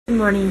Good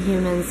morning,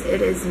 humans.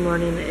 It is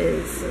morning. It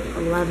is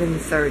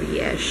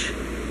 11:30-ish.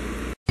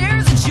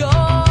 There's a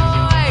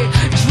joy,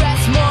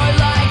 dress more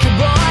like a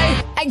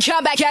boy, and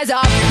come back as a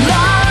line,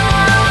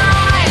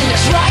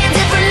 try a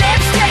different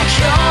lipstick.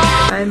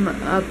 I'm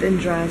up and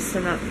dressed.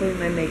 I'm not putting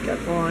my makeup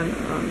on.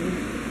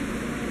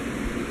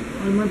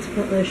 I want to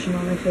put lotion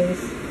on my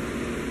face.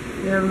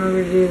 I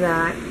remember to do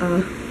that.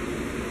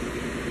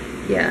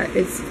 Yeah,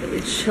 it's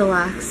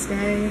chillax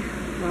day.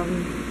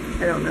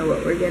 I don't know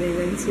what we're getting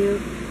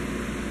into.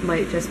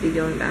 Might just be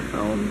going back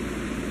home.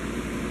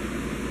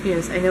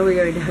 Yes, I know we're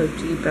going to Home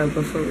Depot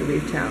before we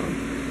leave town.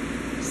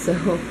 So,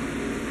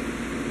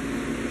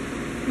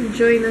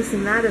 join us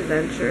in that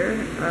adventure.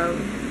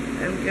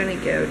 I'm gonna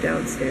go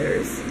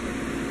downstairs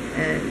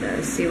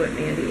and see what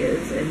Mandy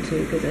is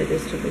into because I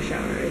just took a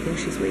shower. I think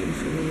she's waiting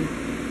for me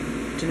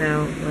to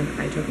know when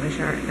I took my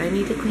shower. I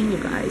need to clean you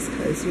guys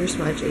because you're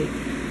smudgy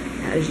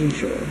as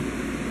usual.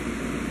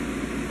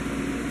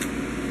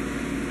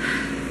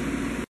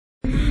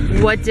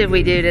 What did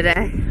we do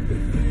today?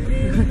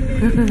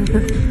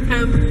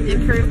 Home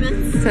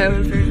improvements.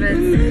 Home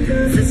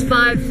improvements. It's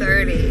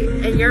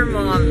 5:30 and your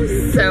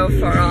mom's so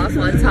far off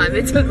on time.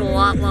 It took a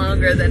lot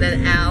longer than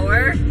an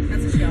hour.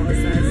 That's what she always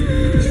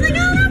says. She's like,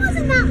 oh, that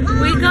wasn't that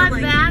long. We got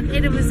back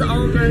and it was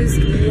almost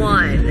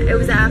 1. It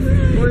was after,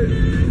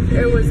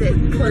 or was it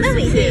close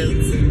to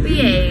 2?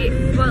 We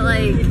ate, but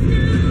like,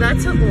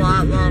 that took a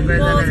lot longer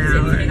than an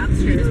hour. Take out the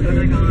screws, put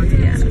them back on,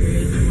 take out the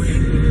screws. I'm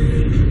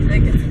like, that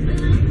gets a bit.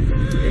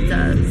 It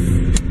does.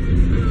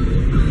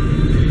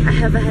 I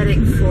have a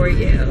headache for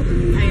you.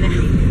 I know.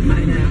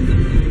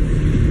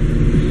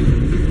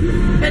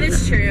 But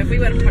it's true, if we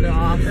would have put it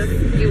off.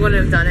 You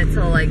wouldn't have done it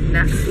till like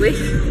next week,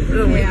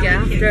 the week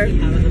after.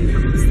 Keep having them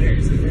come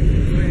upstairs and bring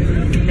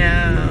food.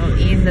 No,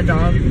 eating the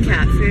dog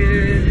cat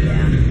food.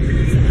 Yeah.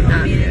 So, Not I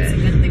mean, it's a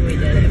good thing we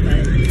did it,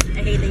 but I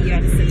hate that you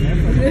had to sit there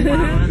for a little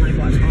while and like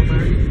watch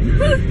Hallmark.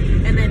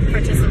 And then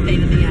participate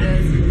in the end.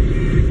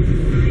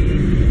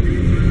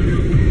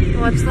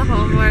 Watch the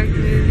Hallmark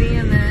movie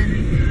and then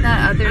that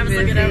other movie. I was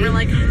looking over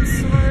like, I'm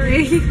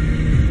sorry.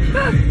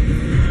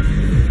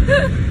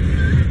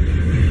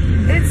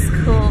 It's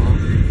cool.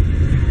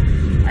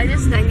 I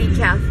need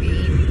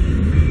caffeine.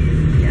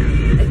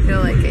 Yeah, I feel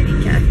like I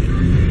need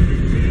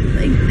caffeine.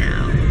 Like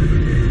now. Do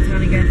you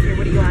want to go through?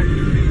 What do you want?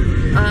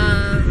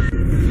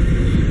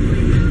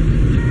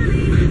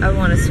 I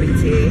want a sweet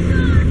tea.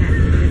 Okay.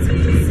 It's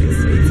like just 6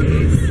 sweet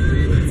teas.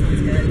 That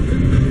sounds good.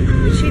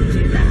 We should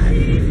do that.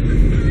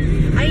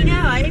 I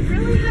know. I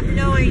really have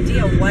no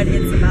idea what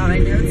it's about. I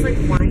know it's like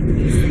wine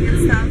tasting and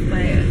stuff, but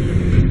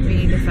We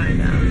need to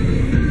find out.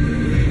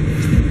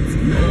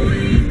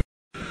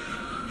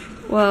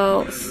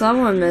 Well,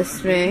 someone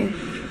missed me.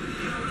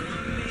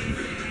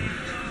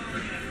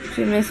 Did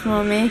you miss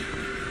Mommy?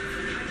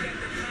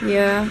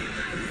 Yeah.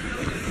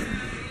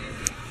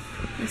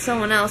 And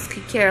someone else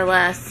could care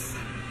less.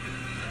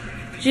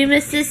 Did you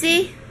miss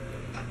Sissy?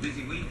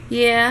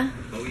 Yeah.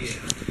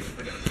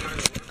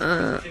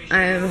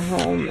 I am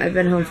home. I've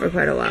been home for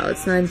quite a while.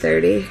 It's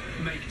 9:30.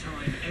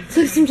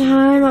 Took some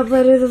time,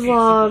 uploaded the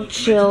vlog,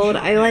 chilled.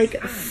 I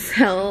like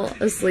fell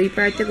asleep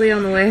practically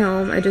on the way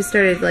home. I just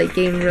started like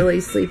getting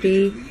really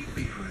sleepy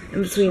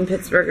in between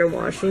Pittsburgh and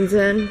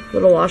Washington,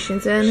 Little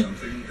Washington.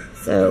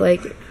 So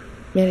like,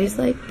 Mandy's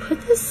like, put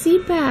the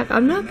seat back.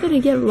 I'm not gonna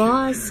get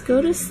lost.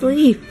 Go to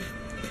sleep.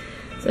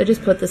 So I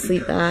just put the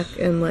seat back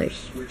and like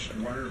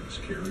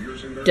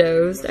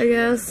dozed, I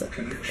guess,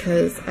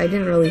 because I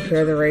didn't really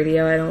hear the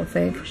radio, I don't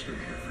think.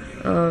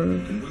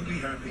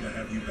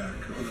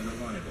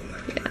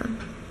 Yeah.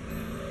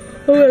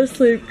 I'm gonna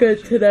sleep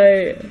good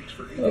tonight.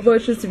 I'll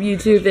watch some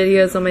YouTube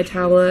videos on my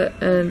tablet,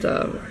 and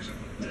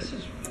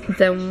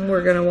then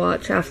we're gonna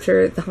watch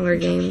after the Hunger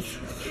Games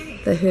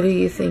the Who Do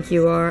You Think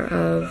You Are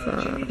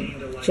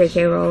of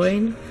J.K.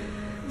 Rowling.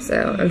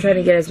 So I'm trying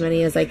to get as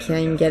many as I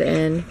can get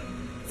in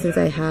since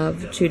I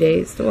have 2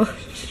 days to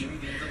watch.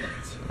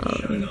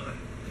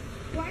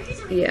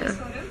 Yeah.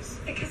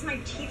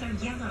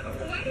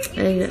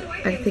 And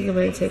I think I'm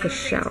gonna take a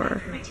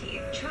shower.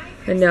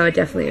 And no, I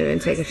definitely am gonna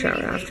take a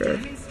shower after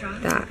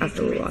that,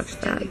 after we watch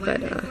that.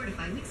 But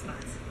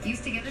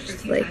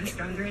just like,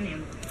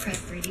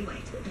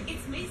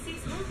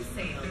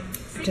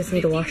 just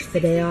need to wash the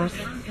day off.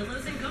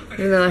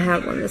 Even though I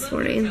had one this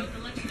morning.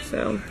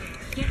 So,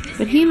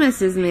 but he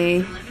misses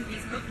me.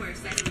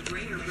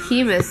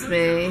 He missed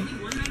me.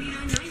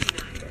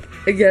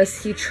 I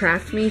guess he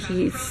tracked me.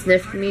 He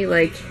sniffed me,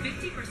 like,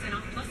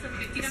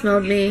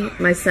 smelled me,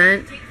 my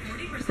scent,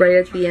 right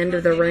at the end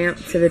of the ramp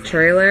to the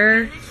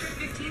trailer.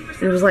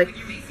 And it was like,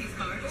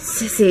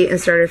 Sissy,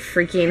 and started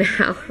freaking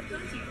out.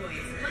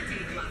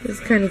 It was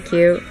kind of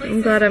cute.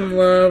 I'm glad I'm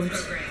loved.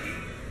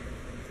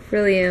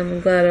 Really am. I'm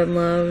glad I'm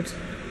loved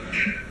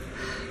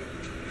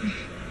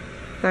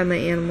by my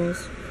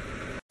animals.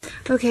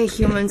 Okay,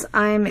 humans,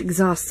 I'm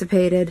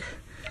exhaustipated.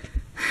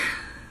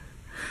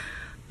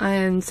 I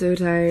am so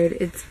tired.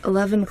 It's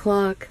 11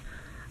 o'clock.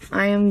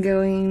 I am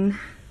going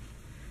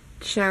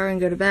to shower and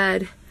go to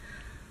bed.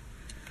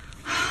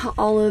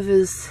 Olive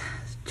is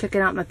checking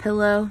out my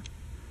pillow.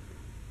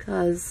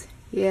 Cause,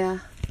 yeah,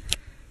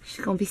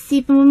 she's gonna be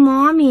sleeping with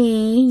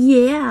mommy.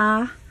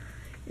 Yeah.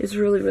 It's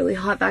really, really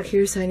hot back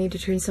here, so I need to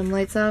turn some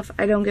lights off.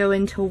 I don't go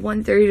in till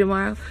 1:30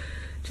 tomorrow,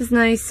 which is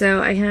nice,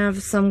 so I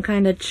have some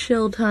kind of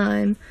chill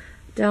time,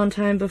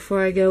 downtime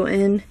before I go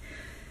in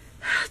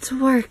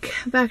to work,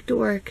 back to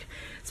work.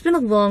 It's been a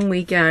long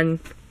weekend.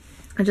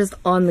 I'm just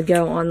on the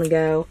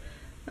go.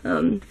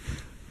 And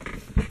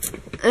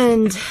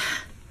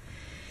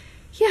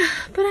yeah,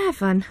 but I have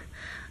fun.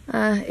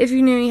 If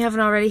you're new and you haven't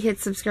already, hit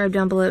subscribe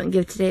down below and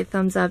give today a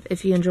thumbs up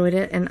if you enjoyed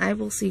it. And I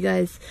will see you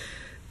guys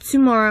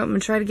tomorrow. I'm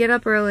going to try to get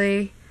up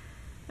early.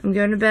 I'm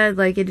going to bed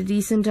like at a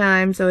decent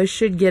time, so I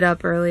should get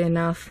up early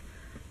enough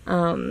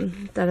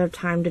that I have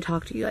time to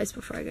talk to you guys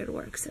before I go to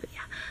work. So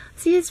yeah,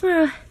 see you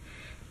tomorrow.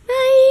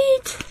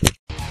 Night!